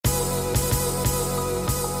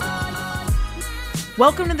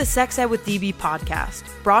Welcome to the Sex Ed with DB podcast,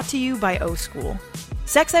 brought to you by O School.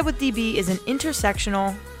 Sex Ed with DB is an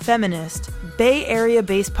intersectional, feminist, Bay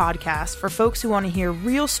Area-based podcast for folks who want to hear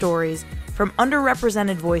real stories from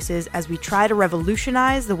underrepresented voices as we try to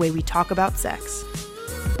revolutionize the way we talk about sex.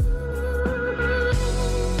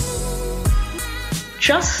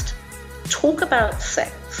 Just talk about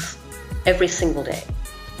sex every single day.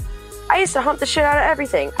 I used to hump the shit out of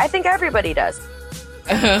everything. I think everybody does.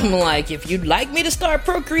 I'm like, if you'd like me to start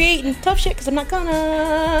procreating, tough shit, because I'm not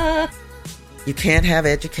gonna. You can't have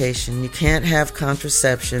education, you can't have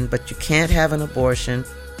contraception, but you can't have an abortion.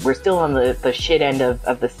 We're still on the shit end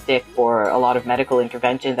of the stick for a lot of medical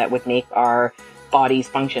intervention that would make our bodies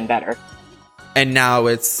function better. And now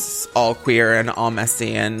it's all queer and all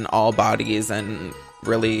messy and all bodies and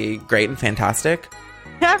really great and fantastic.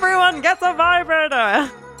 Everyone gets a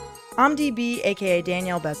vibrator! I'm DB, aka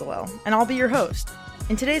Danielle Bezalel, and I'll be your host.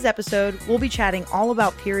 In today's episode, we'll be chatting all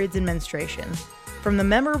about periods and menstruation, from the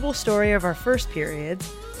memorable story of our first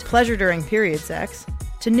periods, to pleasure during period sex,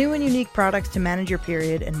 to new and unique products to manage your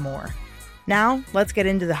period, and more. Now, let's get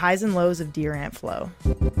into the highs and lows of Dear Aunt Flo.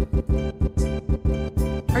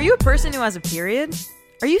 Are you a person who has a period?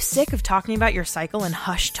 Are you sick of talking about your cycle in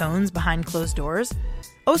hushed tones behind closed doors?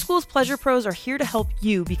 O School's Pleasure Pros are here to help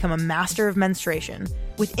you become a master of menstruation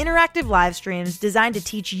with interactive live streams designed to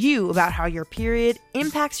teach you about how your period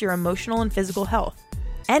impacts your emotional and physical health,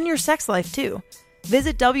 and your sex life too.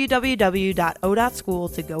 Visit www.o.school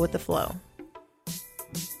to go with the flow.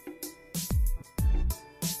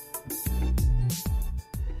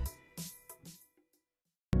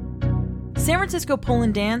 San Francisco Pole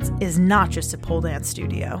and Dance is not just a pole dance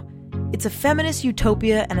studio. It's a feminist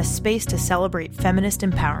utopia and a space to celebrate feminist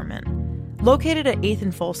empowerment. Located at 8th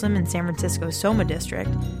and Folsom in San Francisco's Soma District,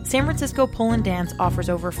 San Francisco Pole and Dance offers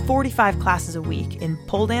over 45 classes a week in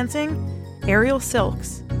pole dancing, aerial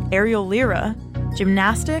silks, aerial lyra,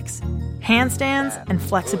 gymnastics, handstands, and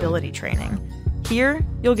flexibility training. Here,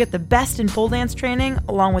 you'll get the best in pole dance training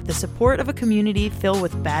along with the support of a community filled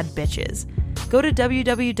with bad bitches. Go to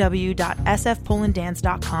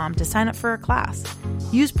www.sfpoleanddance.com to sign up for a class.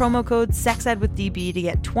 Use promo code SEXEDWITHDB to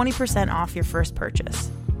get 20% off your first purchase.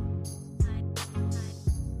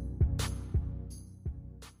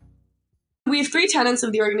 We have three tenets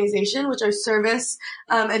of the organization, which are service,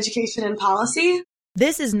 education, and policy.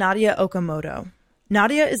 This is Nadia Okamoto.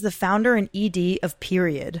 Nadia is the founder and ED of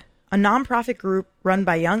Period, a nonprofit group run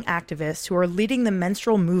by young activists who are leading the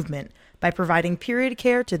menstrual movement by providing period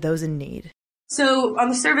care to those in need. So on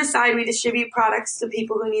the service side, we distribute products to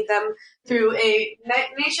people who need them through a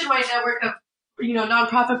nationwide network of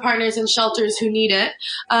nonprofit partners and shelters who need it.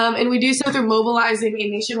 And we do so through mobilizing a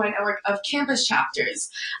nationwide network of campus chapters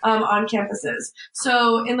on campuses.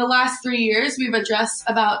 So in the last 3 years, we've addressed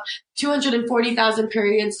about 240,000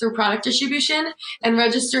 periods through product distribution and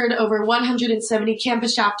registered over 170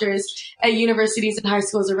 campus chapters at universities and high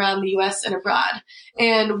schools around the U.S. and abroad.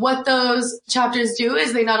 And what those chapters do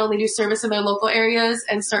is they not only do service in their local areas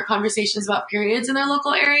and start conversations about periods in their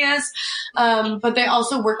local areas, but they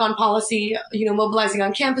also work on policy, mobilizing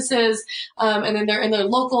on campuses, and then they're in their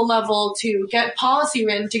local level to get policy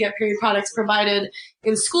written to get period products provided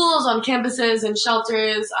in schools, on campuses, in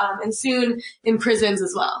shelters, and soon in prisons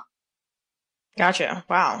as well. Gotcha.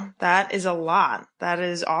 Wow. That is a lot. That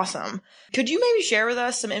is awesome. Could you maybe share with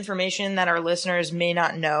us some information that our listeners may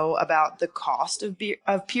not know about the cost of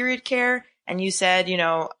period care? And you said,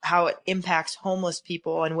 how it impacts homeless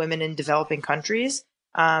people and women in developing countries.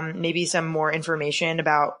 Maybe some more information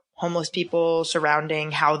about homeless people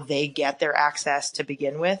surrounding how they get their access to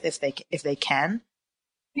begin with, if they can.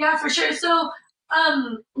 Yeah, for sure. So,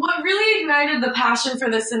 what really ignited the passion for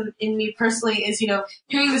this in me personally is,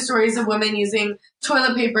 hearing the stories of women using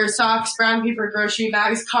toilet paper, socks, brown paper, grocery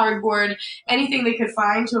bags, cardboard, anything they could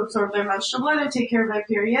find to absorb their menstrual blood and take care of their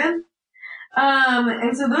period.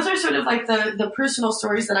 And so those are sort of like the personal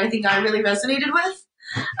stories that I think I really resonated with.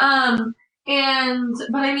 But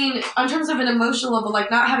I mean, in terms of an emotional level,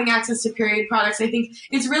 like not having access to period products, I think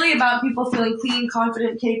it's really about people feeling clean,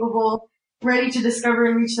 confident, capable, ready to discover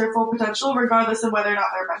and reach their full potential, regardless of whether or not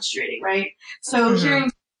they're menstruating, right? So hearing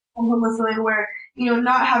homeless women where,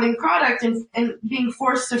 not having product and being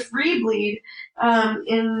forced to free bleed,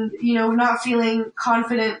 and, not feeling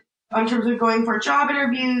confident in terms of going for job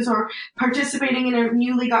interviews or participating in a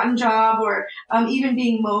newly gotten job or even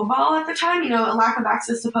being mobile at the time, a lack of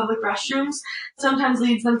access to public restrooms sometimes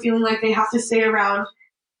leads them feeling like they have to stay around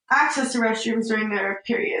access to restrooms during their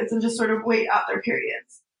periods and just sort of wait out their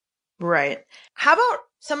periods. Right. How about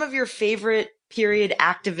some of your favorite period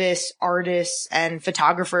activists, artists, and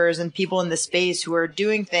photographers and people in the space who are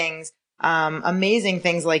doing things amazing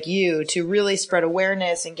things like you to really spread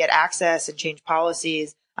awareness and get access and change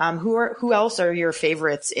policies. Who else are your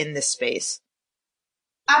favorites in this space?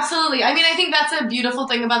 Absolutely. I mean, I think that's a beautiful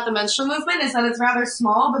thing about the menstrual movement is that it's rather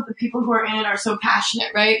small, but the people who are in it are so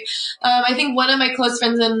passionate, right? I think one of my close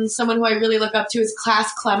friends and someone who I really look up to is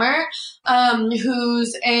Klaas Klemmer,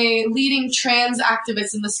 who's a leading trans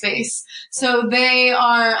activist in the space. So they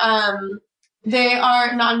are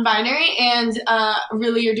non-binary and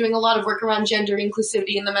really are doing a lot of work around gender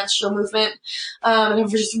inclusivity in the menstrual movement, and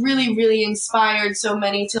have just really, really inspired so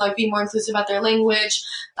many to like be more inclusive about their language,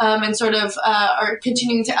 and sort of are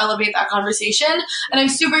continuing to elevate that conversation. And I'm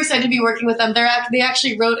super excited to be working with them. They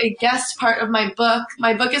actually wrote a guest part of my book.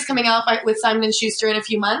 My book is coming out with Simon & Schuster in a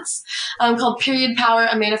few months, called Period Power,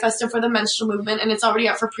 A Manifesto for the Menstrual Movement, and it's already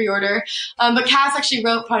out for pre-order. But Cass actually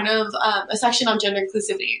wrote part of a section on gender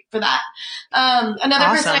inclusivity for that. Another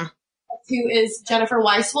person I talk to is Jennifer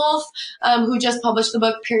Weiswolf, who just published the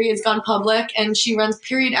book Periods Gone Public, and she runs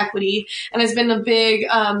Period Equity and has been a big,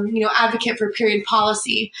 advocate for period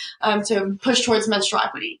policy, to push towards menstrual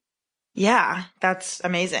equity. Yeah, that's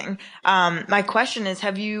amazing. My question is,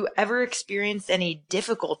 have you ever experienced any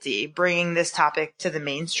difficulty bringing this topic to the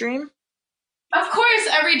mainstream? Of course,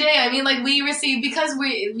 every day. I mean, like, we receive, because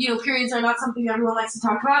periods are not something everyone likes to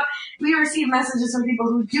talk about, we receive messages from people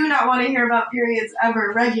who do not want to hear about periods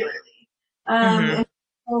ever regularly. And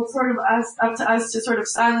it's sort of up to us to sort of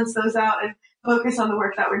silence those out and focus on the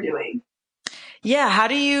work that we're doing. Yeah. How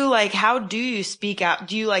do you speak out?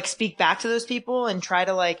 Do you speak back to those people and try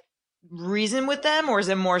to reason with them, or is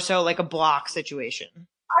it more so like a block situation?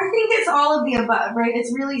 I think it's all of the above, right?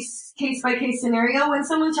 It's really case-by-case scenario. When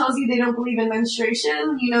someone tells you they don't believe in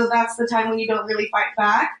menstruation, that's the time when you don't really fight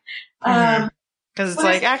back. Because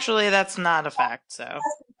it's actually, that's not a fact, so.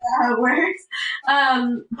 That's how it works.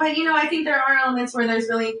 But, I think there are elements where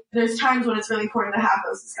there's times when it's really important to have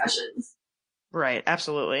those discussions. Right,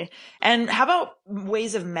 absolutely. And how about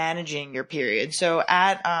ways of managing your period? So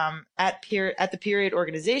at the period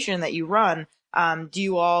organization that you run, do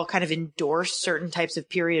you all kind of endorse certain types of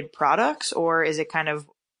period products, or is it kind of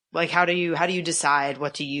how do you decide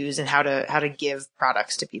what to use and how to give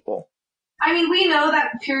products to people? I mean, we know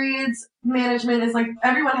that periods management is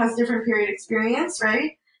everyone has different period experience,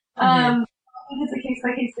 right? I think it's a case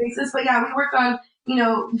by case basis, but yeah, we work on,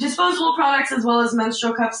 disposable products as well as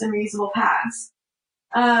menstrual cups and reusable pads.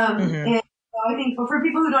 And I think for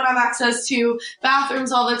people who don't have access to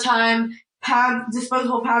bathrooms all the time,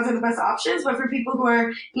 disposable pads are the best options, but for people who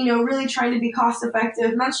are, really trying to be cost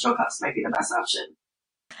effective, menstrual cups might be the best option.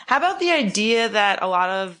 How about the idea that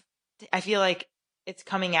I feel like it's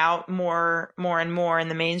coming out more and more in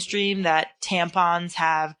the mainstream that tampons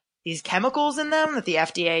have these chemicals in them that the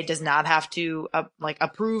FDA does not have to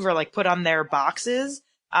approve or put on their boxes.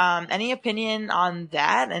 Any opinion on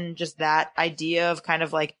that and just that idea of kind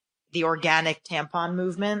of the organic tampon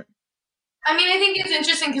movement? I mean, I think it's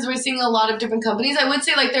interesting because we're seeing a lot of different companies. I would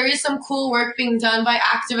say there is some cool work being done by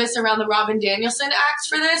activists around the Robin Danielson Act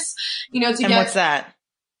for this. What's that?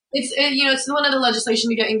 It's one of the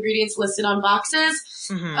legislation to get ingredients listed on boxes.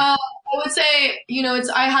 I would say,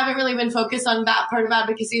 I haven't really been focused on that part of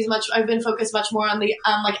advocacy as much. I've been focused much more on the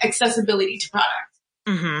accessibility to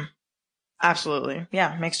product. Absolutely.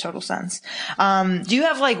 Yeah, makes total sense. Do you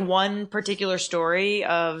have one particular story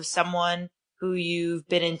of someone who you've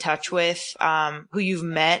been in touch with, who you've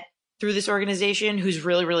met through this organization, who's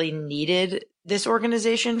really, really needed this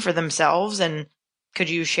organization for themselves? And could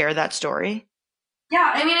you share that story? Yeah,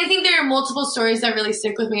 I mean, I think there are multiple stories that really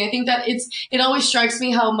stick with me. I think that it always strikes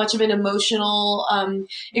me how much of an emotional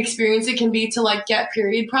experience it can be to get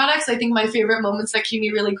period products. I think my favorite moments that keep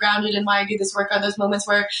me really grounded in why I do this work are those moments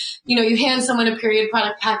where, you hand someone a period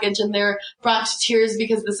product package and they're brought to tears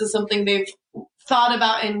because this is something they've thought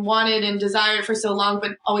about and wanted and desired for so long,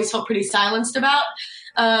 but always felt pretty silenced about.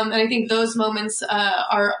 And I think those moments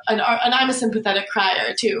are and I'm a sympathetic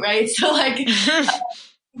crier too, right? So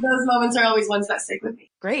those moments are always ones that stick with me.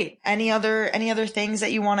 Great. Any other things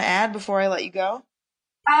that you want to add before I let you go?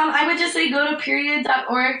 I would just say go to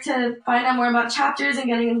period.org to find out more about chapters and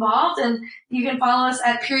getting involved. And you can follow us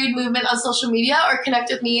at Period Movement on social media or connect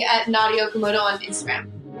with me at Nadia Okamoto on Instagram.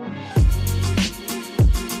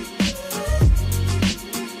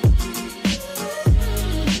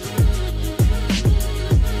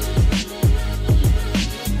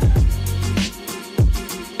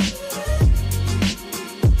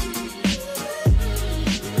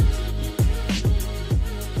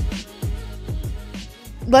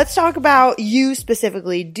 Let's talk about you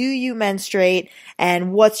specifically. Do you menstruate,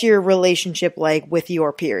 and what's your relationship like with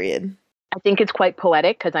your period? I think it's quite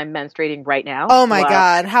poetic because I'm menstruating right now. Oh my Wow.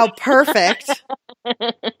 God, how perfect.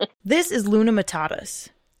 This is Luna Matatas.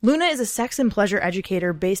 Luna is a sex and pleasure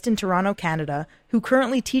educator based in Toronto, Canada, who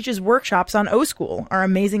currently teaches workshops on O School, our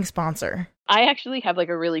amazing sponsor. I actually have like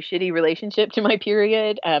a really shitty relationship to my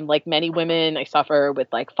period. Like many women, I suffer with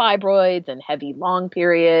like fibroids and heavy long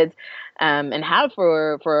periods, and have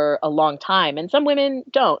for a long time. And some women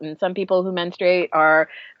don't. And some people who menstruate are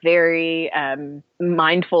very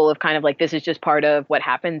mindful of kind of like, this is just part of what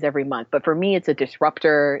happens every month. But for me, it's a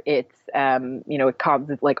disruptor. It's, it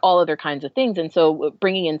causes like all other kinds of things. And so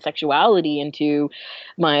bringing in sexuality into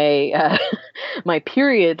my, my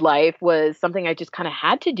period life was something I just kind of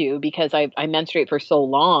had to do because I menstruate for so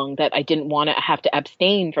long that I didn't want to have to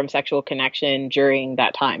abstain from sexual connection during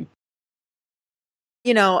that time.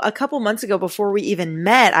 You know, a couple months ago before we even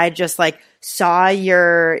met, I just like saw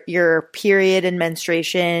your period and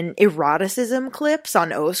menstruation eroticism clips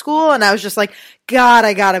on O School. And I was just like, God,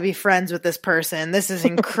 I gotta be friends with this person. This is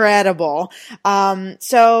incredible.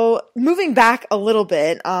 So moving back a little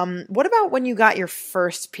bit, what about when you got your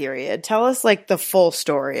first period? Tell us like the full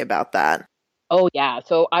story about that. Oh yeah.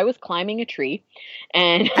 So I was climbing a tree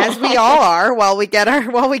and as we all are while we get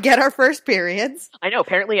our first periods. I know,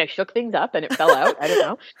 apparently I shook things up and it fell out. I don't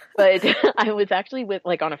know. But I was actually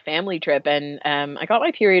on a family trip and I got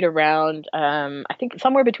my period around I think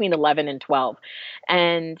somewhere between 11 and 12.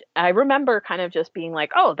 And I remember kind of just being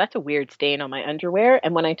like, oh, that's a weird stain on my underwear.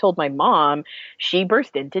 And when I told my mom, she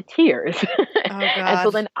burst into tears. Oh, and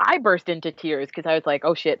so then I burst into tears because I was like,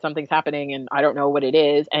 oh shit, something's happening and I don't know what it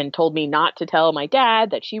is, and told me not to tell my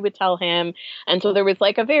dad, that she would tell him. And so there was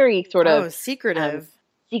like a very sort of secretive,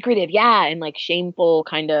 yeah, and like shameful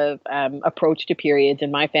kind of approach to periods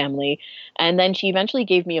in my family. And then she eventually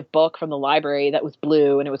gave me a book from the library that was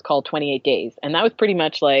blue and it was called 28 Days. And that was pretty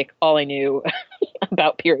much like all I knew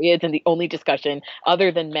about periods, and the only discussion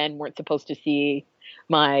other than men weren't supposed to see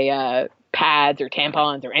my pads or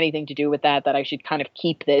tampons or anything to do with that I should kind of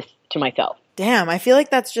keep this to myself. Damn, I feel like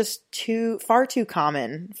that's just far too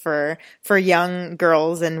common for young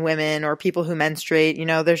girls and women or people who menstruate. You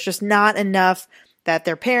know, there's just not enough that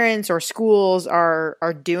their parents or schools are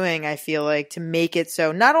doing, I feel like, to make it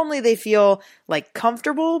so not only they feel like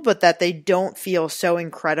comfortable, but that they don't feel so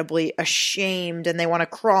incredibly ashamed and they want to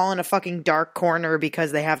crawl in a fucking dark corner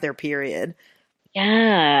because they have their period.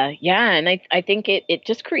 Yeah. And I think it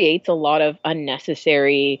just creates a lot of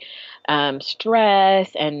unnecessary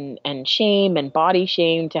stress and shame and body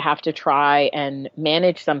shame to have to try and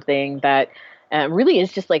manage something that really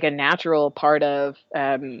is just like a natural part of,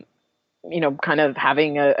 kind of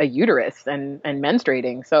having a uterus and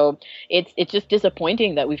menstruating. So it's just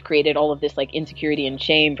disappointing that we've created all of this like insecurity and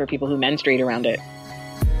shame for people who menstruate around it.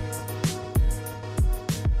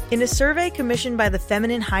 In a survey commissioned by the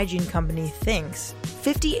feminine hygiene company Thinx,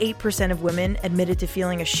 58% of women admitted to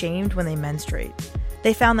feeling ashamed when they menstruate.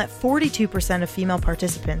 They found that 42% of female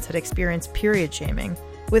participants had experienced period shaming,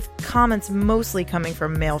 with comments mostly coming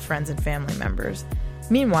from male friends and family members.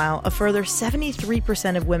 Meanwhile, a further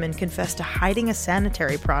 73% of women confessed to hiding a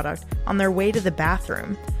sanitary product on their way to the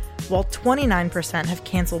bathroom, while 29% have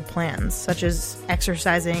canceled plans, such as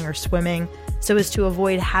exercising or swimming, so as to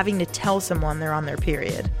avoid having to tell someone they're on their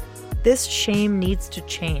period. This shame needs to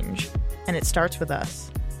change, and it starts with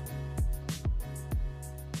us.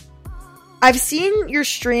 I've seen your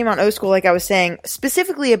stream on O School, like I was saying,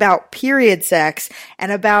 specifically about period sex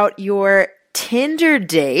and about your Tinder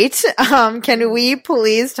date. Can we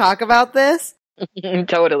please talk about this?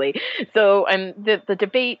 Totally. So the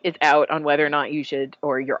debate is out on whether or not you should,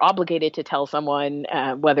 or you're obligated to tell someone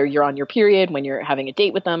whether you're on your period when you're having a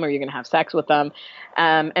date with them or you're going to have sex with them.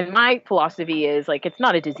 And my philosophy is like, it's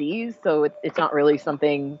not a disease, so it's not really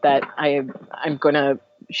something that I'm going to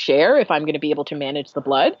share if I'm going to be able to manage the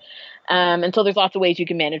blood. And so there's lots of ways you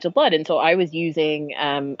can manage the blood. And so I was using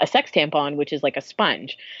a sex tampon, which is like a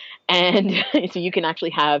sponge. And so you can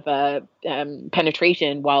actually have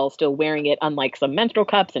penetration while still wearing it, unlike some menstrual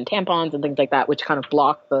cups and tampons and things like that, which kind of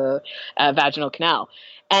block the vaginal canal.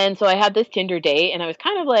 And so I had this Tinder date, and I was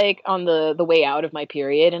kind of like on the way out of my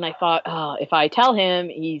period. And I thought, oh, if I tell him,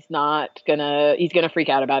 he's gonna freak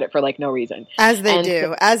out about it for like no reason. As they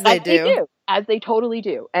do. As they totally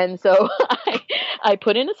do. And so I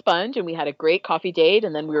put in a sponge, and we had a great coffee date,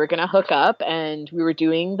 and then we were going to hook up, and we were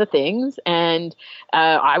doing the things, and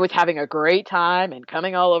I was having a great time and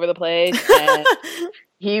coming all over the place. And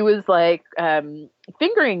he was like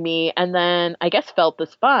fingering me, and then I guess felt the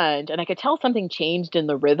sponge, and I could tell something changed in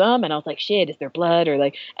the rhythm, and I was like, shit, is there blood? Or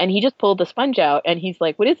like, and he just pulled the sponge out, and he's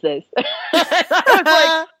like, what is this? I was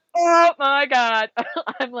like, oh my God.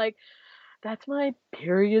 I'm like, that's my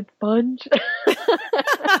period sponge.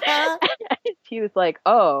 He was like,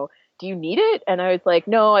 oh, do you need it? And I was like,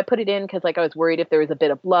 no, I put it in because like I was worried if there was a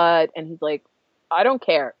bit of blood. And he's like, I don't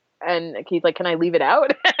care. And he's like, can I leave it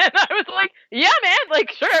out? And I was like, yeah, man,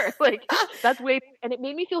 like, sure. Like, that's way. And it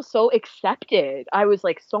made me feel so accepted. I was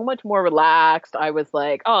like so much more relaxed. I was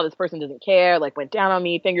like, oh, this person doesn't care, like went down on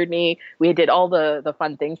me, fingered me. We did all the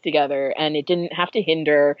fun things together, and it didn't have to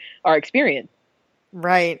hinder our experience.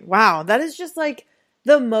 Right. Wow. That is just like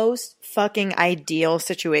the most fucking ideal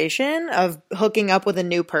situation of hooking up with a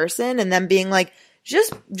new person and then being like,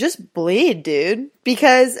 just bleed, dude,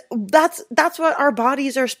 because that's what our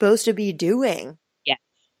bodies are supposed to be doing.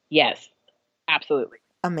 Yes, absolutely.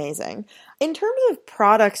 Amazing. In terms of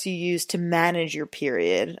products you use to manage your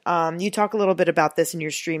period, you talk a little bit about this in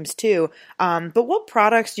your streams too, but what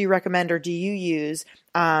products do you recommend or do you use,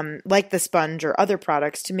 like the sponge or other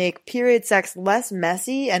products, to make period sex less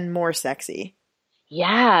messy and more sexy?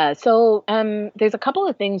 Yeah. So there's a couple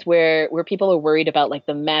of things where people are worried about like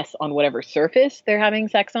the mess on whatever surface they're having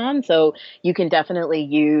sex on. So you can definitely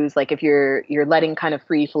use, like, if you're letting kind of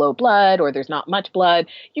free flow blood or there's not much blood,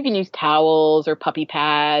 you can use towels or puppy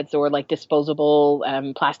pads or like disposable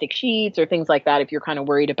plastic sheets or things like that if you're kind of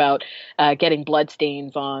worried about getting blood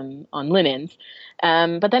stains on linens.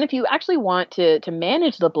 But then if you actually want to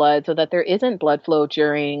manage the blood so that there isn't blood flow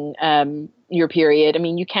during your period, I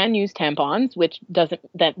mean, you can use tampons,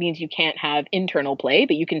 that means you can't have internal play,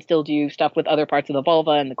 but you can still do stuff with other parts of the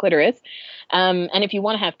vulva and the clitoris. And if you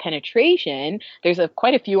want to have penetration, there's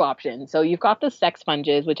quite a few options. So you've got the sex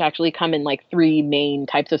sponges, which actually come in like 3 main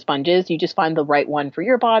types of sponges. You just find the right one for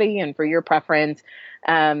your body and for your preference.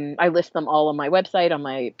 I list them all on my website, on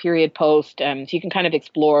my period post. So you can kind of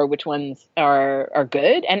explore which ones are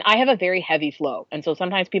good. And I have a very heavy flow. And so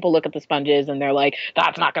sometimes people look at the sponges and they're like,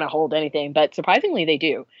 that's not going to hold anything. But surprisingly, they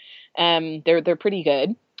do. They're pretty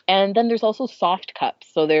good. And then there's also soft cups.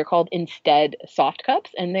 So they're called Instead soft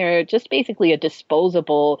cups. And they're just basically a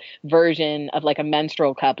disposable version of like a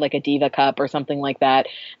menstrual cup, like a Diva cup or something like that.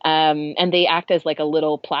 And they act as like a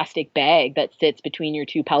little plastic bag that sits between your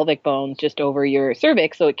 2 pelvic bones just over your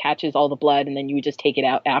cervix. So it catches all the blood and then you just take it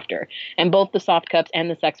out after. And both the soft cups and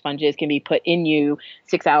the sex sponges can be put in you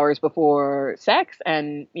 6 hours before sex.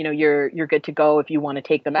 And, you know, you're good to go if you want to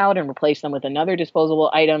take them out and replace them with another disposable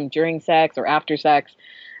item during sex or after sex.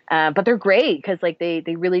 But they're great because like they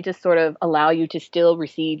really just sort of allow you to still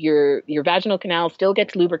receive your vaginal canal, still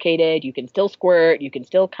gets lubricated. You can still squirt, you can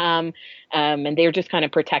still come. And they're just kind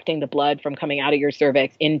of protecting the blood from coming out of your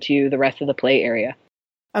cervix into the rest of the play area.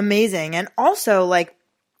 Amazing. And also, like,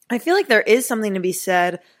 I feel like there is something to be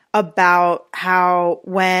said about how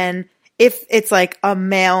if it's like a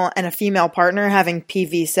male and a female partner having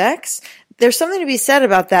PV sex, there's something to be said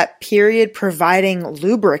about that period providing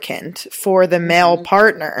lubricant for the male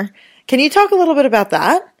partner. Can you talk a little bit about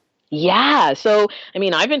that? Yeah. So, I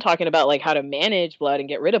mean, I've been talking about like how to manage blood and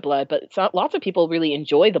get rid of blood, but lots of people really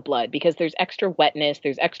enjoy the blood because there's extra wetness,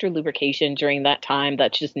 there's extra lubrication during that time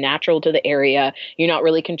that's just natural to the area. You're not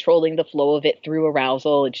really controlling the flow of it through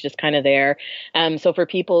arousal. It's just kind of there. So for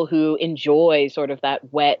people who enjoy sort of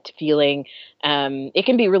that wet feeling, it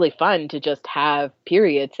can be really fun to just have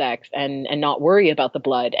period sex and not worry about the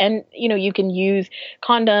blood. And, you know, you can use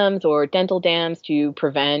condoms or dental dams to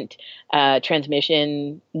prevent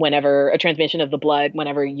transmission of the blood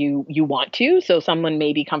whenever you want to. So someone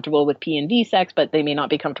may be comfortable with P&V sex, but they may not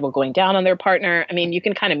be comfortable going down on their partner. I mean, you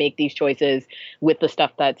can kind of make these choices with the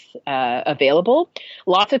stuff that's available.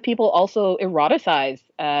 Lots of people also eroticize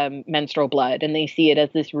menstrual blood, and they see it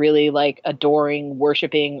as this really like adoring,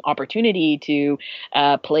 worshiping opportunity to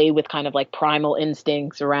play with kind of like primal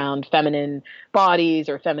instincts around feminine bodies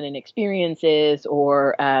or feminine experiences,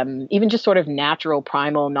 or even just sort of natural,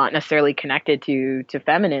 primal, not necessarily connected to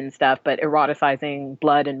feminine stuff, but eroticizing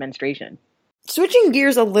blood and menstruation. Switching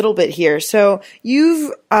gears a little bit here. So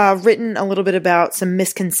you've written a little bit about some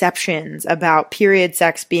misconceptions about period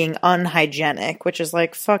sex being unhygienic, which is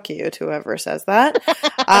like, fuck you to whoever says that.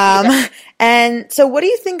 And so what do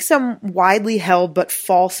you think some widely held but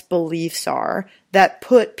false beliefs are that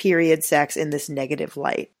put period sex in this negative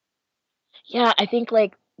light? Yeah, I think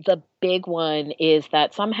like the big one is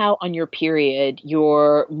that somehow on your period,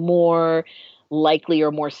 you're more likely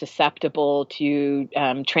or more susceptible to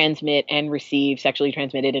transmit and receive sexually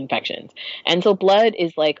transmitted infections. And so blood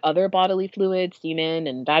is like other bodily fluids, semen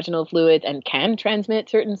and vaginal fluids, and can transmit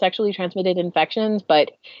certain sexually transmitted infections.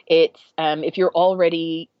 But it's if you're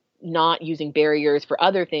already not using barriers for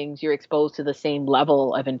other things, you're exposed to the same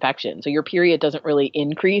level of infection. So your period doesn't really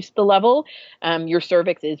increase the level. Your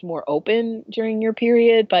cervix is more open during your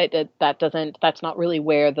period, but that's not really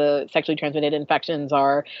where the sexually transmitted infections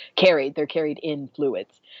are carried. They're carried in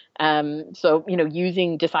fluids. So,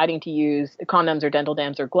 deciding to use condoms or dental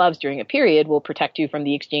dams or gloves during a period will protect you from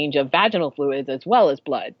the exchange of vaginal fluids as well as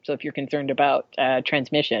blood. So if you're concerned about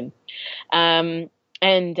transmission. And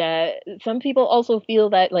some people also feel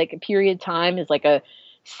that like period time is like a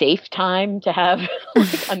safe time to have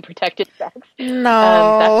like unprotected sex.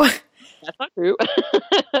 No. That's not true.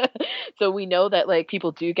 So we know that like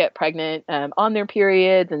people do get pregnant on their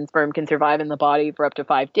periods, and sperm can survive in the body for up to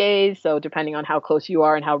 5 days. So depending on how close you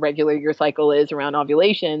are and how regular your cycle is around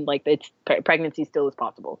ovulation, like pregnancy still is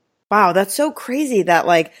possible. Wow, that's so crazy that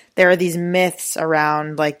like there are these myths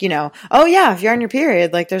around like, oh yeah, if you're on your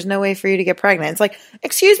period, like there's no way for you to get pregnant. It's like,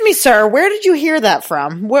 excuse me, sir, where did you hear that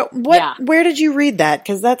from? Where did you read that?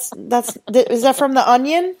 Cause is that from The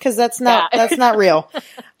Onion? Cause that's not real. It's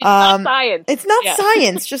not science. It's not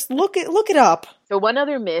science. Just look it up. So one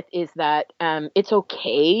other myth is that it's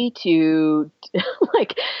okay to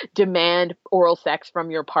like demand oral sex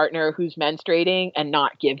from your partner who's menstruating and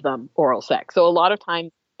not give them oral sex. So a lot of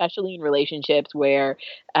times, especially in relationships where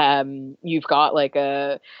you've got like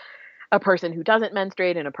a person who doesn't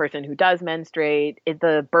menstruate and a person who does menstruate,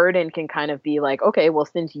 the burden can kind of be like, okay, well,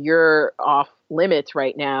 since you're off limits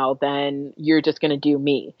right now, then you're just going to do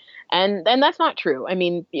me. And that's not true. I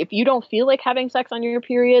mean, if you don't feel like having sex on your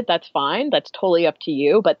period, that's fine. That's totally up to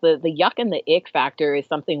you. But the yuck and the ick factor is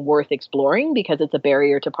something worth exploring because it's a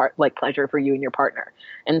barrier to pleasure for you and your partner.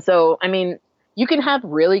 And so, I mean, you can have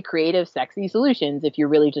really creative, sexy solutions if you're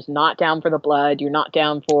really just not down for the blood, you're not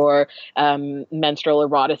down for menstrual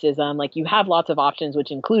eroticism. Like you have lots of options,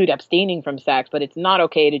 which include abstaining from sex, but it's not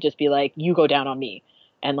okay to just be like, you go down on me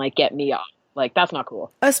and like get me off. Like that's not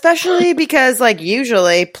cool. Especially because like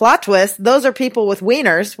usually, plot twist, those are people with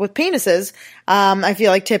wieners, with penises, I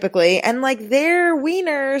feel like typically. And like their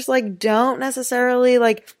wieners like don't necessarily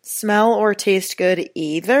like smell or taste good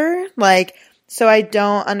either. Like, so I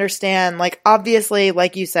don't understand, like, obviously,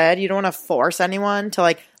 like you said, you don't want to force anyone to,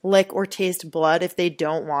 like, lick or taste blood if they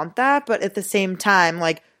don't want that. But at the same time,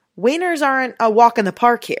 like, wieners aren't a walk in the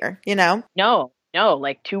park here, No,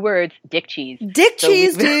 like 2 words, dick cheese. Dick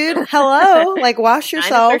cheese, dude. Hello. Like, wash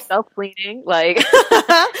yourself. They're self-cleaning. Like, and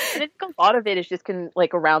I think a lot of it is just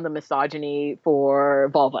around the misogyny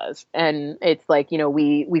for vulvas. And it's like,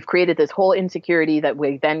 we've created this whole insecurity that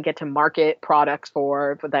we then get to market products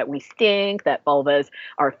for that we stink, that vulvas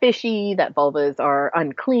are fishy, that vulvas are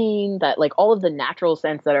unclean, that like all of the natural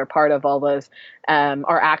scents that are part of vulvas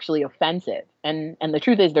are actually offensive. And the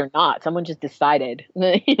truth is they're not. Someone just decided,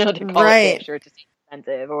 to call it fish or to seem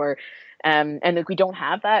offensive or, and if we don't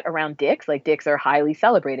have that around dicks, like dicks are highly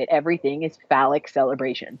celebrated. Everything is phallic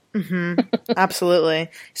celebration. Mm-hmm.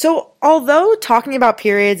 Absolutely. So although talking about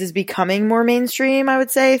periods is becoming more mainstream, I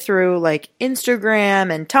would say through like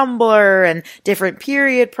Instagram and Tumblr and different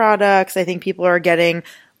period products, I think people are getting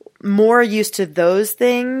more used to those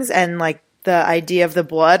things and like the idea of the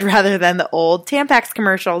blood rather than the old Tampax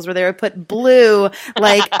commercials where they would put blue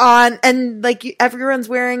like on and like everyone's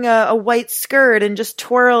wearing a white skirt and just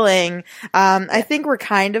twirling. I think we're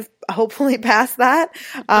kind of hopefully past that.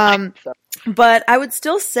 But I would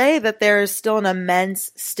still say that there's still an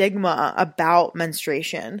immense stigma about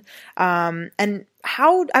menstruation. And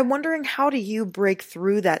I'm wondering, how do you break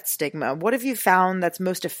through that stigma? What have you found that's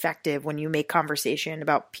most effective when you make conversation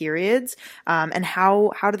about periods? And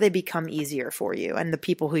how do they become easier for you and the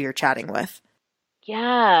people who you're chatting with?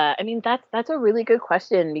 Yeah, I mean, that's a really good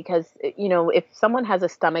question because, if someone has a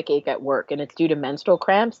stomach ache at work and it's due to menstrual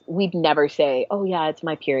cramps, we'd never say, oh yeah, it's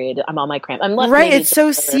my period, I'm on my cramp. Right, it's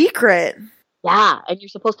so secret. Yeah, and you're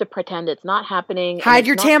supposed to pretend it's not happening. Hide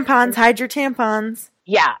your tampons.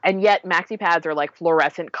 Yeah, and yet maxi pads are like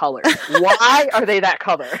fluorescent colors. Why are they that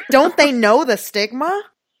color? Don't they know the stigma?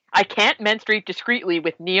 I can't menstruate discreetly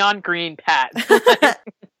with neon green pads.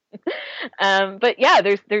 But yeah,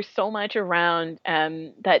 there's so much around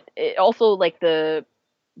that. It also like the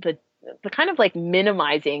kind of like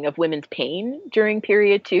minimizing of women's pain during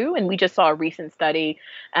period too. And we just saw a recent study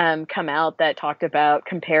come out that talked about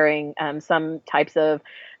comparing some types of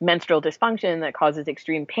menstrual dysfunction that causes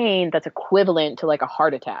extreme pain that's equivalent to like a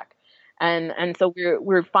heart attack. And so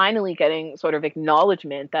we're finally getting sort of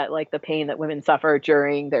acknowledgement that like the pain that women suffer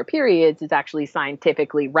during their periods is actually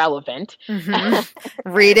scientifically relevant.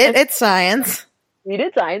 Mm-hmm. Read it. It's science. We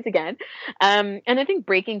did science again. And I think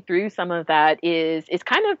breaking through some of that is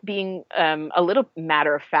kind of being a little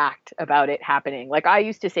matter of fact about it happening. Like I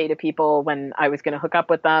used to say to people when I was going to hook up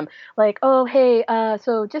with them, like, oh, hey,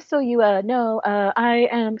 so just so you know, I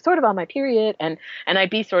am sort of on my period. And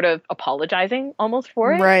I'd be sort of apologizing almost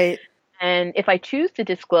for it. Right. And if I choose to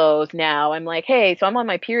disclose now, I'm like, hey, so I'm on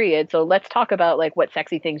my period. So let's talk about like what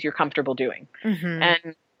sexy things you're comfortable doing.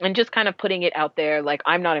 Mm-hmm. And just kind of putting it out there, like,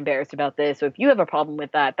 I'm not embarrassed about this. So if you have a problem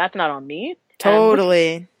with that, that's not on me.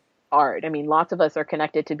 Totally. Hard. I mean, lots of us are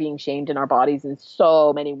connected to being shamed in our bodies in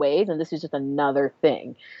so many ways. And this is just another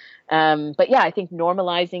thing. But yeah, I think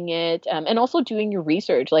normalizing it and also doing your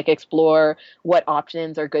research, like explore what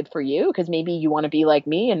options are good for you. Because maybe you want to be like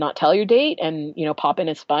me and not tell your date and, you know, pop in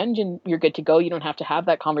a sponge and you're good to go. You don't have to have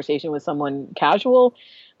that conversation with someone casual.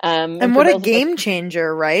 And what a game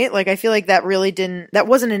changer, right? Like, I feel like that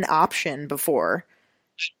wasn't an option before.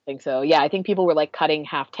 I think so. Yeah, I think people were like cutting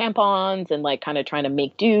half tampons and like kind of trying to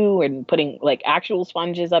make do and putting like actual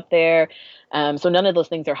sponges up there. So none of those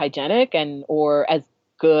things are hygienic or as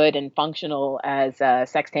good and functional as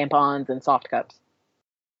sex tampons and soft cups.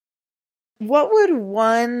 What would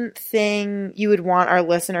one thing you would want our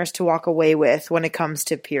listeners to walk away with when it comes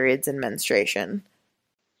to periods and menstruation?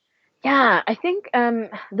 Yeah, I think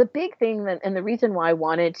the big thing and the reason why I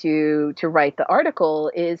wanted to write the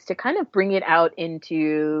article is to kind of bring it out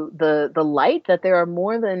into the light that there's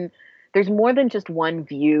more than just one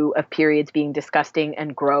view of periods being disgusting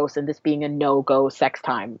and gross and this being a no-go sex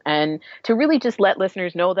time. And to really just let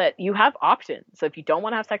listeners know that you have options. So if you don't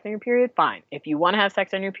want to have sex on your period, fine. If you want to have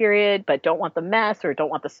sex on your period but don't want the mess or don't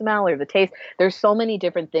want the smell or the taste, there's so many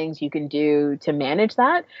different things you can do to manage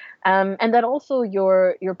that. And that also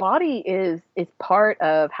your body is part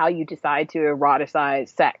of how you decide to eroticize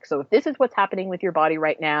sex. So if this is what's happening with your body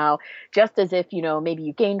right now, just as if, you know, maybe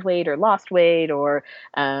you gained weight or lost weight or,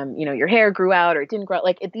 you know, your hair grew out or it didn't grow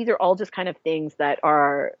out, these are all just kind of things that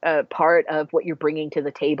are part of what you're bringing to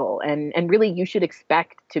the table. And really you should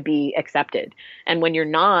expect to be accepted. And when you're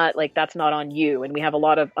not, like, that's not on you. And we have a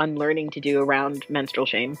lot of unlearning to do around menstrual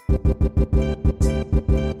shame.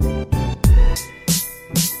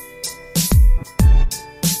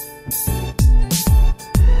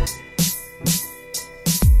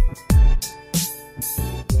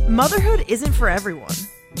 Motherhood isn't for everyone,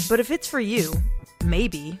 but if it's for you,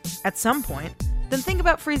 maybe, at some point, then think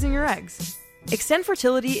about freezing your eggs. Extend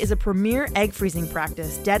Fertility is a premier egg freezing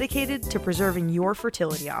practice dedicated to preserving your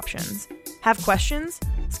fertility options. Have questions?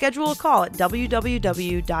 Schedule a call at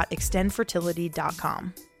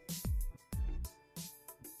www.extendfertility.com.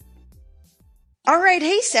 All right.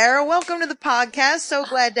 Hey, Sarah. Welcome to the podcast. So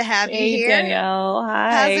glad to have you here. Danielle.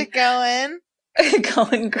 Hi. How's it going?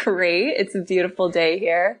 Going great. It's a beautiful day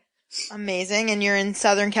here. Amazing. And you're in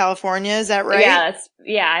Southern California, is that right?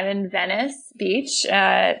 Yeah, I'm in Venice Beach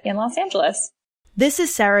in Los Angeles. This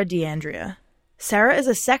is Sarah D'Andrea. Sarah is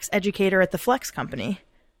a sex educator at the Flex Company.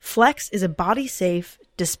 Flex is a body-safe,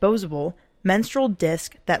 disposable, menstrual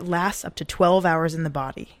disc that lasts up to 12 hours in the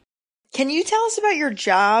body. Can you tell us about your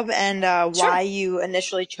job and why you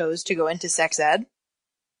initially chose to go into sex ed?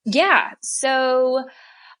 Yeah. So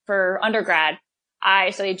for undergrad,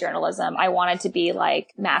 I studied journalism. I wanted to be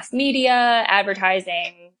like mass media,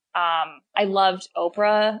 advertising. I loved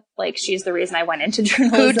Oprah. Like, she's the reason I went into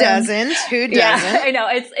journalism. Who doesn't? Yeah, I know.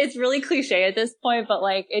 It's really cliche at this point, but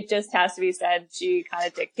like, it just has to be said. She kind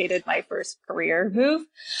of dictated my first career move.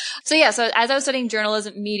 So yeah, so as I was studying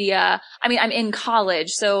journalism, media, I mean, I'm in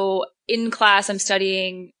college. So in class, I'm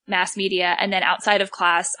studying mass media. And then outside of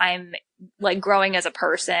class, I'm like growing as a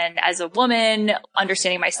person, as a woman,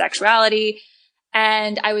 understanding my sexuality.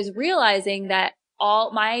 And I was realizing that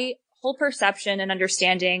all my whole perception and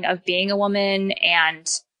understanding of being a woman and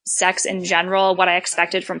sex in general, what I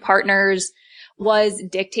expected from partners, was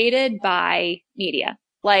dictated by media.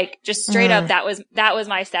 Like, just straight up, that was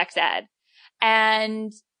my sex ed.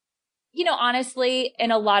 And, you know, honestly,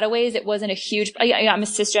 in a lot of ways, it wasn't a huge, I'm a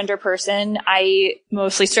cisgender person. I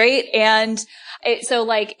mostly straight. And so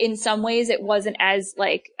like, in some ways it wasn't as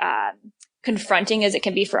like, confronting as it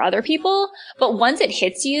can be for other people. But once it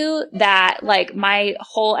hits you that like my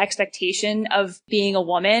whole expectation of being a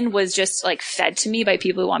woman was just like fed to me by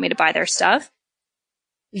people who want me to buy their stuff,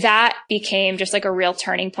 that became just like a real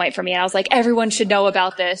turning point for me. And I was like, everyone should know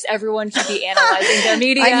about this. Everyone should be analyzing their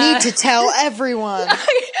media. I need to tell everyone.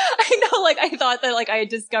 I know, like, I thought that like I had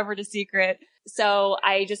discovered a secret. So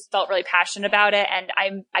I just felt really passionate about it.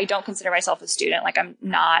 And I don't consider myself a student. Like, I'm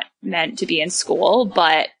not meant to be in school,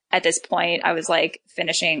 but at this point I was like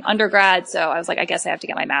finishing undergrad. So I was like, I guess I have to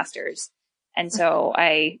get my master's. And so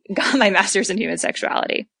I got my master's in human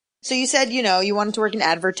sexuality. So you said, you wanted to work in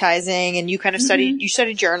advertising and you kind of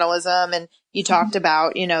studied journalism, and you talked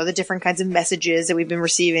about, the different kinds of messages that we've been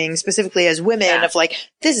receiving specifically as women of like,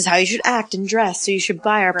 this is how you should act and dress. So you should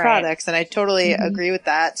buy our products. And I totally agree with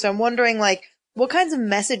that. So I'm wondering, like, what kinds of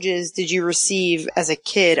messages did you receive as a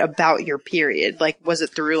kid about your period? Like, was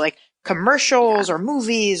it through like commercials or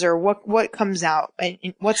movies, or what comes out and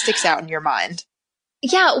what sticks out in your mind?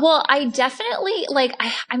 Yeah, well, I definitely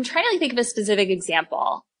I'm trying to think of a specific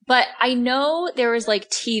example. But I know there was like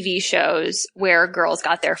TV shows where girls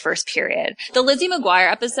got their first period. The Lizzie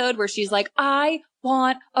McGuire episode where she's like, I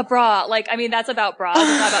want a bra. Like, I mean, that's about bras. It's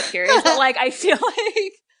not about periods. But like, I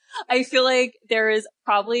feel like there is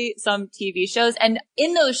probably some TV shows, and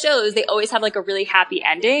in those shows, they always have like a really happy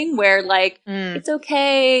ending where like, it's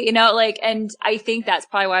okay, and I think that's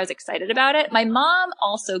probably why I was excited about it. My mom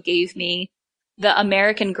also gave me the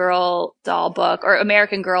American Girl doll book, or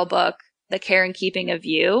American Girl book, The Care and Keeping of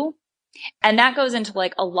You. And that goes into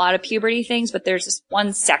like a lot of puberty things, but there's this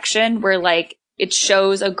one section where like it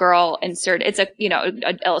shows a girl it's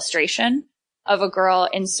an illustration of a girl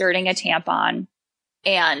inserting a tampon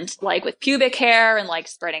and like with pubic hair and like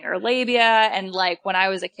spreading her labia. And like when I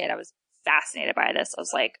was a kid, I was fascinated by this. I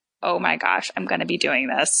was like, oh my gosh, I'm going to be doing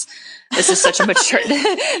this. This is such a mature,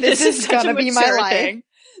 this is going to be my life. Thing.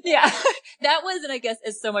 Yeah, that wasn't, I guess,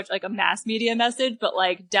 as so much like a mass media message, but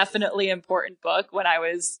like definitely important book when I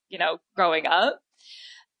was, growing up.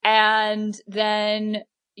 And then,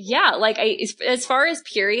 yeah, like as far as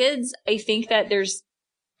periods, I think that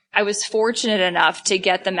I was fortunate enough to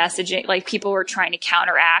get the messaging, like people were trying to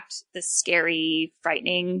counteract the scary,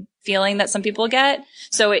 frightening feeling that some people get.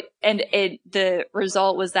 So the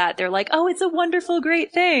result was that they're like, oh, it's a wonderful,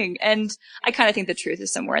 great thing. And I kind of think the truth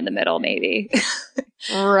is somewhere in the middle, maybe.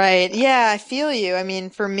 Right. Yeah, I feel you. I mean,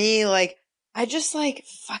 for me, like, I just like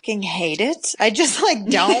fucking hate it. I just like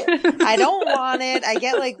I don't want it. I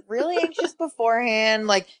get like really anxious beforehand.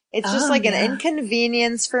 Like it's just like an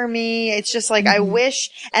inconvenience for me. It's just like, I wish.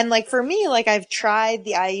 And like for me, like I've tried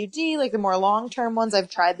the IUD, like the more long-term ones.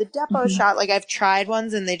 I've tried the Depo shot. Like I've tried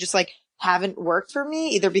ones and they just like haven't worked for me,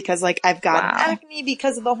 either because like I've gotten acne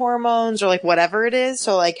because of the hormones or like whatever it is.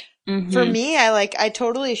 So like, for me, I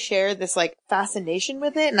totally share this like fascination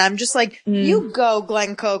with it, and I'm just like, you go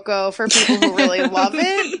Glen Coco for people who really love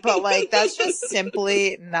it, but like that's just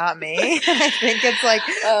simply not me. I think it's like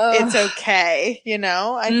it's okay,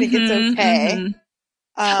 I think it's okay.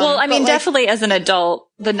 Well, I mean, definitely as an adult,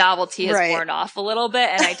 the novelty has worn off a little bit,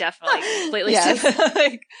 and I definitely completely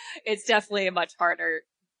like it's definitely a much harder.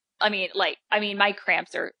 I mean, my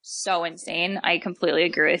cramps are so insane. I completely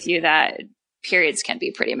agree with you that periods can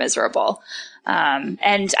be pretty miserable.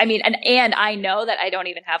 And I mean, and I know that I don't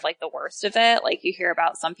even have like the worst of it. Like you hear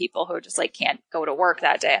about some people who just like can't go to work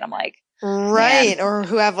that day. And I'm like, or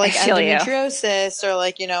who have like endometriosis or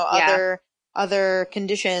like, other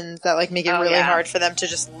conditions that like make it really hard for them to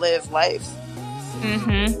just live life.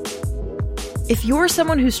 If you're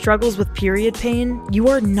someone who struggles with period pain, you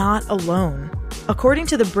are not alone. According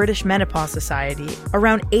to the British Menopause Society,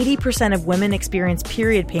 around 80% of women experience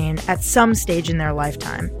period pain at some stage in their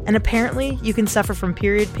lifetime. And apparently, you can suffer from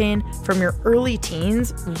period pain from your early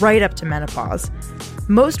teens right up to menopause.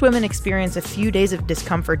 Most women experience a few days of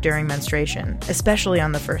discomfort during menstruation, especially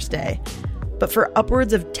on the first day. But for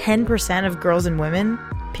upwards of 10% of girls and women,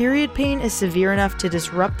 period pain is severe enough to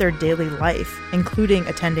disrupt their daily life, including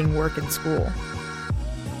attending work and school.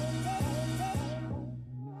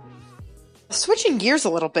 Switching gears a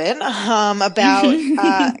little bit,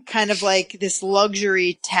 about kind of like this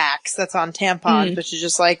luxury tax that's on tampons, which is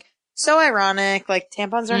just like so ironic. Like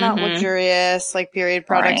tampons are not luxurious, like period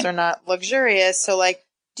products are not luxurious. So like,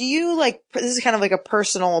 do you like, this is kind of like a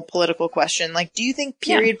personal political question. Like, do you think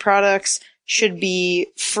period products should be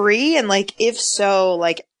free? And like, if so,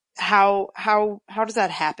 like how does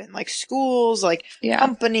that happen? Like schools, like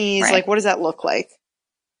companies, like what does that look like?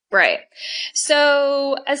 Right.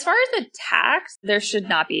 So as far as the tax, there should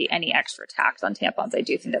not be any extra tax on tampons. I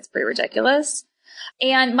do think that's pretty ridiculous.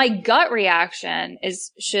 And my gut reaction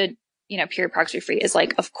is, should, period products be free? Is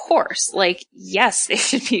like, of course, like, yes, they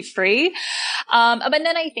should be free. But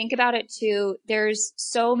then I think about it too. There's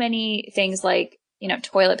so many things like,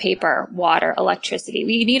 toilet paper, water, electricity.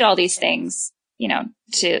 We need all these things,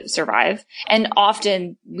 to survive. And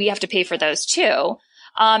often we have to pay for those too.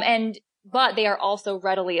 But they are also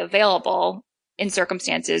readily available in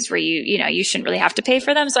circumstances where you shouldn't really have to pay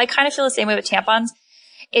for them. So I kind of feel the same way with tampons.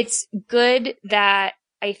 It's good that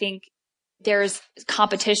I think there's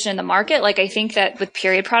competition in the market. Like I think that with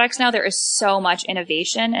period products now, there is so much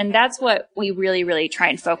innovation, and that's what we really, really try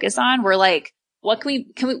and focus on. We're like, what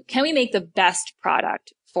can we make the best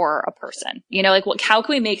product for a person. You know, like how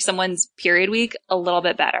can we make someone's period week a little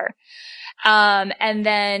bit better? And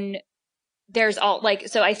then there's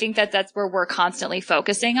so I think that that's where we're constantly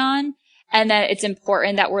focusing on. And then it's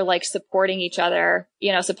important that we're like supporting each other,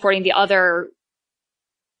 you know, supporting the other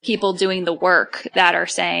people doing the work that are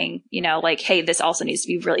saying, you know, like, hey, this also needs to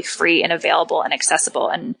be really free and available and accessible.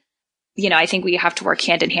 And, you know, I think we have to work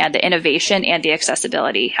hand in hand. The innovation and the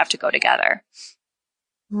accessibility have to go together.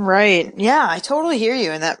 Right. Yeah, I totally hear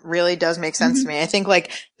you. And that really does make sense to me. I think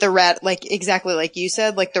like exactly like you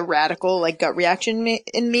said, like the radical, like gut reaction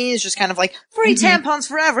in me is just kind of like free tampons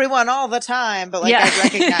for everyone all the time. But like, I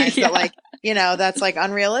recognize that like, you know, that's like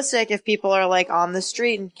unrealistic if people are like on the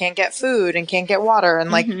street and can't get food and can't get water. And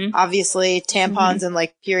like, obviously tampons and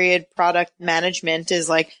like period product management is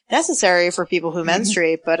like necessary for people who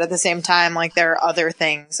menstruate. But at the same time, like there are other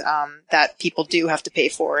things, that people do have to pay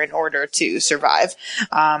for in order to survive.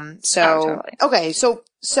 Okay.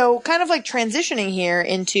 So kind of like transitioning here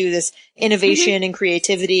into this innovation and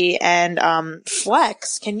creativity and,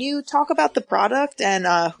 Flex, can you talk about the product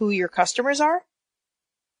and, who your customers are?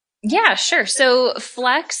 Yeah, sure. So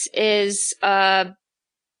Flex is a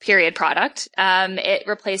period product. It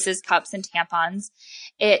replaces cups and tampons.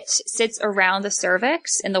 It sits around the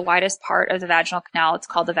cervix in the widest part of the vaginal canal. It's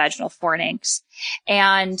called the vaginal fornix.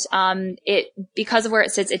 And, because of where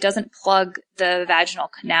it sits, it doesn't plug the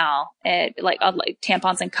vaginal canal, like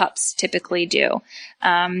tampons and cups typically do.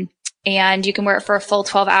 And you can wear it for a full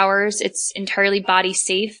 12 hours. It's entirely body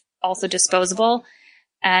safe, also disposable.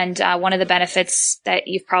 And one of the benefits that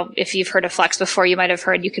if you've heard of Flex before, you might have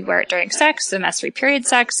heard you could wear it during sex. So mess-free period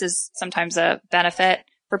sex is sometimes a benefit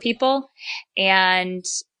for people. And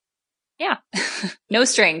yeah, no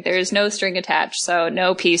string. There's no string attached. So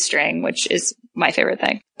no P string, which is my favorite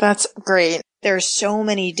thing. That's great. There's so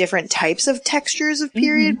many different types of textures of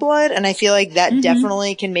period blood. And I feel like that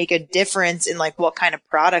definitely can make a difference in like what kind of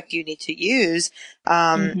product you need to use.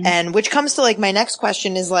 And which comes to like my next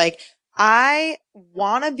question is like, I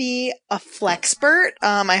want to be a Flexpert.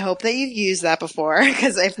 I hope that you've used that before,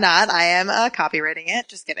 because if not, I am copywriting it.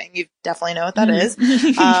 Just kidding. You definitely know what that is.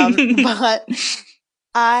 But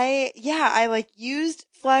I like used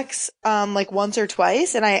Flex, like once or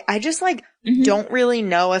twice, and I just like don't really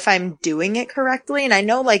know if I'm doing it correctly. And I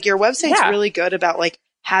know like your website's really good about like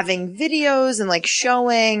having videos and like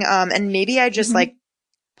showing, and maybe I just like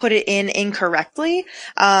put it in incorrectly.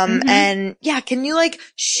 And yeah, can you like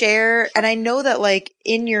share, and I know that like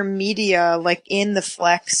in your media, like in the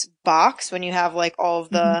Flex box, when you have like all of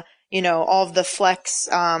the, you know, all of the Flex,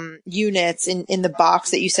 units in the box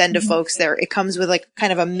that you send to folks there, it comes with like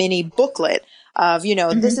kind of a mini booklet of, you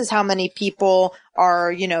know, this is how many people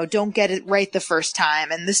are, you know, don't get it right the first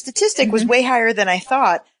time. And the statistic was way higher than I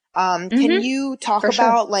thought. Can you talk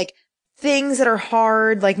about like things that are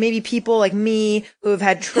hard, like maybe people like me who have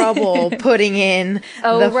had trouble putting in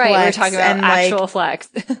the Flex? We're talking about and actual Flex.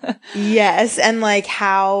 Yes. And like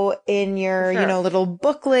how in your, you know, little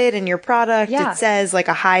booklet and your product, it says like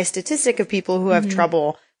a high statistic of people who have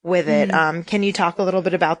trouble with it. Can you talk a little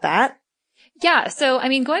bit about that? Yeah. So, I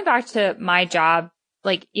mean, going back to my job,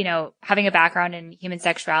 like, you know, having a background in human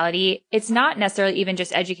sexuality, it's not necessarily even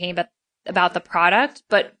just educating about the product,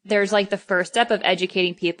 but there's like the first step of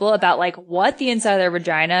educating people about like what the inside of their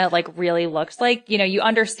vagina like really looks like. You know, you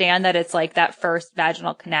understand that it's like that first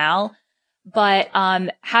vaginal canal, but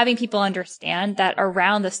having people understand that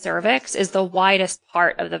around the cervix is the widest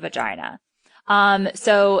part of the vagina.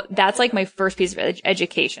 So that's like my first piece of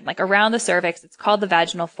education. Like around the cervix, it's called the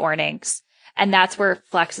vaginal fornix, and that's where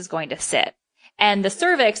Flex is going to sit. And the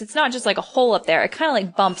cervix, it's not just like a hole up there. It kind of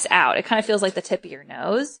like bumps out. It kind of feels like the tip of your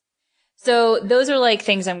nose. So those are like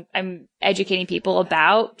things I'm educating people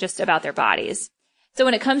about, just about their bodies. So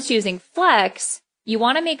when it comes to using Flex, you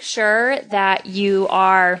want to make sure that you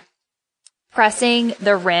are pressing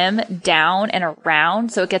the rim down and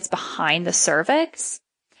around so it gets behind the cervix.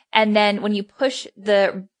 And then when you push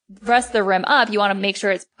the rest of the rim up, you want to make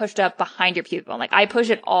sure it's pushed up behind your pubic bone. Like I push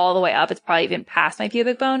it all the way up. It's probably even past my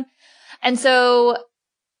pubic bone. And so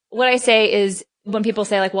what I say is, when people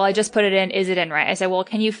say like, well, I just put it in, is it in right? I say, well,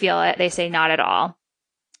 can you feel it? They say not at all.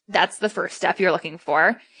 That's the first step you're looking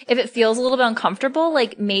for. If it feels a little bit uncomfortable,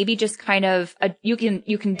 like maybe just kind of, you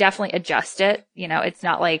can definitely adjust it. You know, it's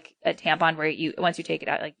not like a tampon where once you take it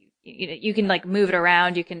out, like you can like move it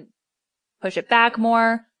around. You can push it back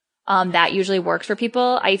more. That usually works for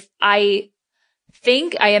people. I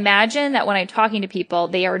imagine that when I'm talking to people,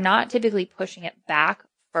 they are not typically pushing it back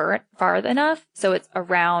far enough, so it's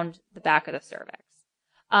around the back of the cervix.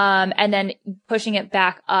 And then pushing it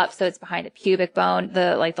back up so it's behind the pubic bone,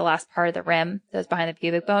 the last part of the rim that's behind the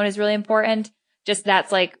pubic bone is really important. just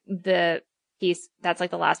that's like the piece, that's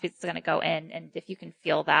like the last piece that's going to go in. And if you can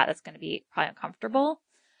feel that, that's going to be probably uncomfortable.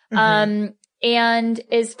 And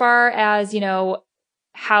as far as,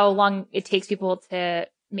 how long it takes people to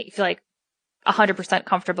feel like 100%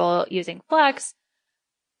 comfortable using Flex,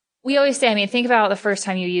 we always say, think about the first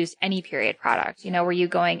time you used any period product. Were you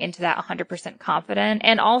going into that 100% confident?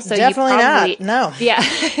 And also, definitely you probably, not. No. Yeah.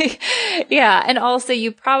 Yeah. And also,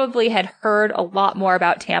 you probably had heard a lot more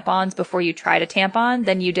about tampons before you tried a tampon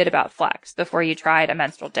than you did about Flex before you tried a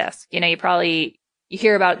menstrual disc. You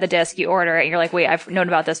hear about the disc, you order it, and you're like, wait, I've known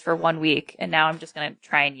about this for 1 week, and now I'm just going to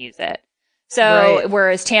try and use it. So,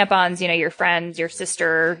 whereas tampons, your friends, your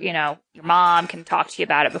sister, your mom can talk to you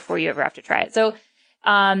about it before you ever have to try it. So,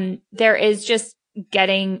 there is just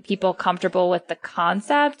getting people comfortable with the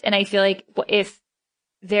concept. And I feel like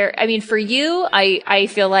for you, I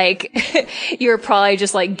feel like you're probably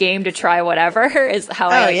just like game to try whatever is how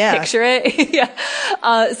I picture it.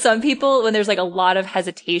 Yeah. Some people, when there's like a lot of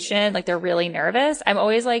hesitation, like they're really nervous, I'm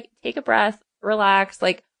always like, take a breath, relax,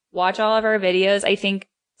 like watch all of our videos. I think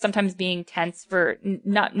sometimes being tense for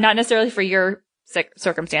not necessarily for your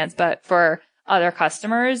circumstance, but for other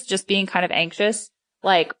customers, just being kind of anxious.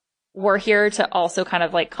 Like, we're here to also kind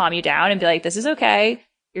of like calm you down and be like, this is okay.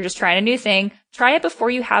 You're just trying a new thing. Try it before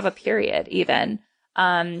you have a period even.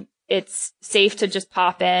 It's safe to just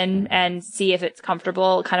pop in and see if it's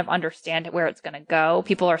comfortable, kind of understand where it's going to go.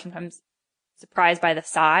 People are sometimes surprised by the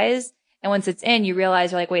size. And once it's in, you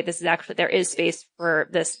realize you're like, wait, there is space for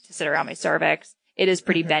this to sit around my cervix. It is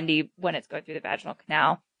pretty bendy when it's going through the vaginal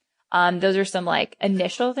canal. Those are some like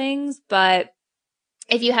initial things, but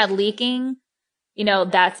if you had leaking,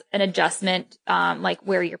 that's an adjustment, like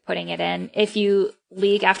where you're putting it in. If you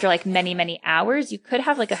leak after like many, many hours, you could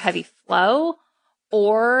have like a heavy flow,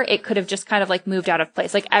 or it could have just kind of like moved out of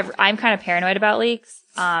place. Like I'm kind of paranoid about leaks.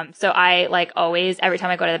 So I like always, every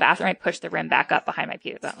time I go to the bathroom, I push the rim back up behind my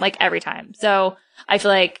pubic bone, like every time. So I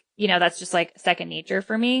feel like, that's just like second nature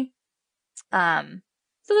for me. So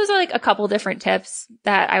those are like a couple different tips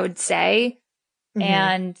that I would say.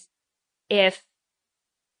 And if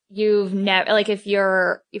you've never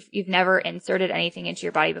inserted anything into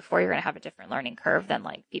your body before, you're going to have a different learning curve than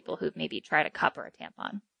like people who've maybe tried a cup or a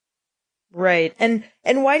tampon. Right. And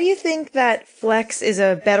why do you think that Flex is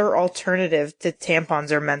a better alternative to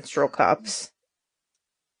tampons or menstrual cups?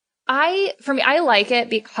 I like it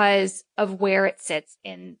because of where it sits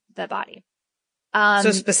in the body.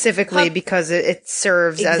 So specifically because it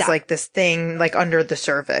serves as like this thing like under the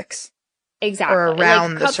cervix. Exactly. Or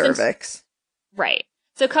around the cervix. Right.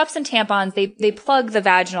 So cups and tampons, they plug the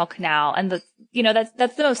vaginal canal, and that's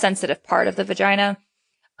the most sensitive part of the vagina.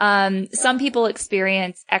 Some people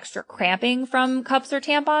experience extra cramping from cups or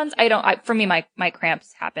tampons. For me, my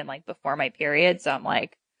cramps happen like before my period. So I'm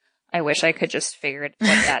like, I wish I could just figure out what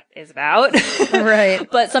that is about. Right.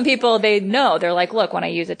 But some people, they're like, look, when I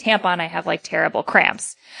use a tampon, I have like terrible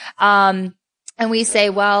cramps. And we say,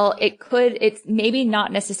 well, it's maybe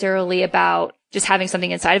not necessarily about just having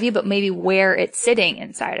something inside of you, but maybe where it's sitting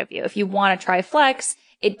inside of you. If you want to try Flex,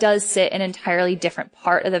 it does sit in an entirely different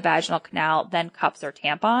part of the vaginal canal than cups or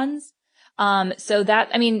tampons.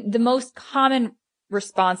 The most common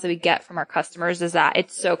response that we get from our customers is that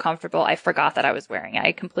it's so comfortable, I forgot that I was wearing it.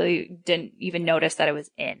 I completely didn't even notice that it was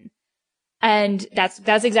in. And that's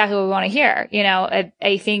exactly what we want to hear.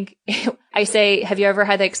 I think I say, have you ever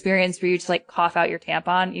had the experience where you just like cough out your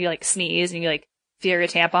tampon, you like sneeze and you like feel your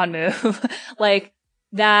tampon move? Like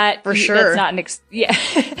that. For sure. That's not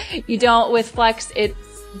you don't with Flex. It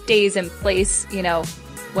stays in place.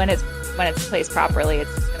 When it's placed properly,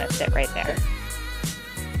 it's just going to sit right there.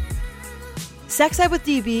 Sex Ed with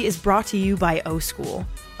DB is brought to you by O School,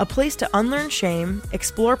 a place to unlearn shame,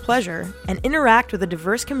 explore pleasure, and interact with a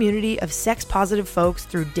diverse community of sex-positive folks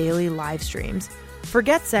through daily live streams.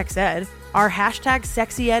 Forget sex ed, our hashtag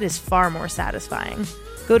SexyEd is far more satisfying.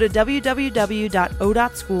 Go to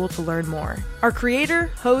www.o.school to learn more. Our creator,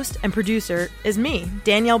 host, and producer is me,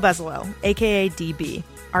 Danielle Bezalel, aka DB.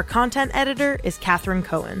 Our content editor is Catherine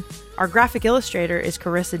Cohen. Our graphic illustrator is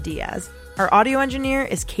Carissa Diaz. Our audio engineer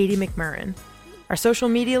is Katie McMurrin. Our social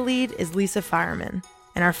media lead is Lisa Fireman.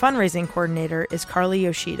 And our fundraising coordinator is Carly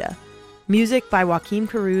Yoshida. Music by Joaquin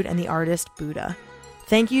Carud and the artist Buddha.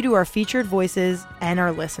 Thank you to our featured voices and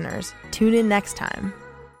our listeners. Tune in next time.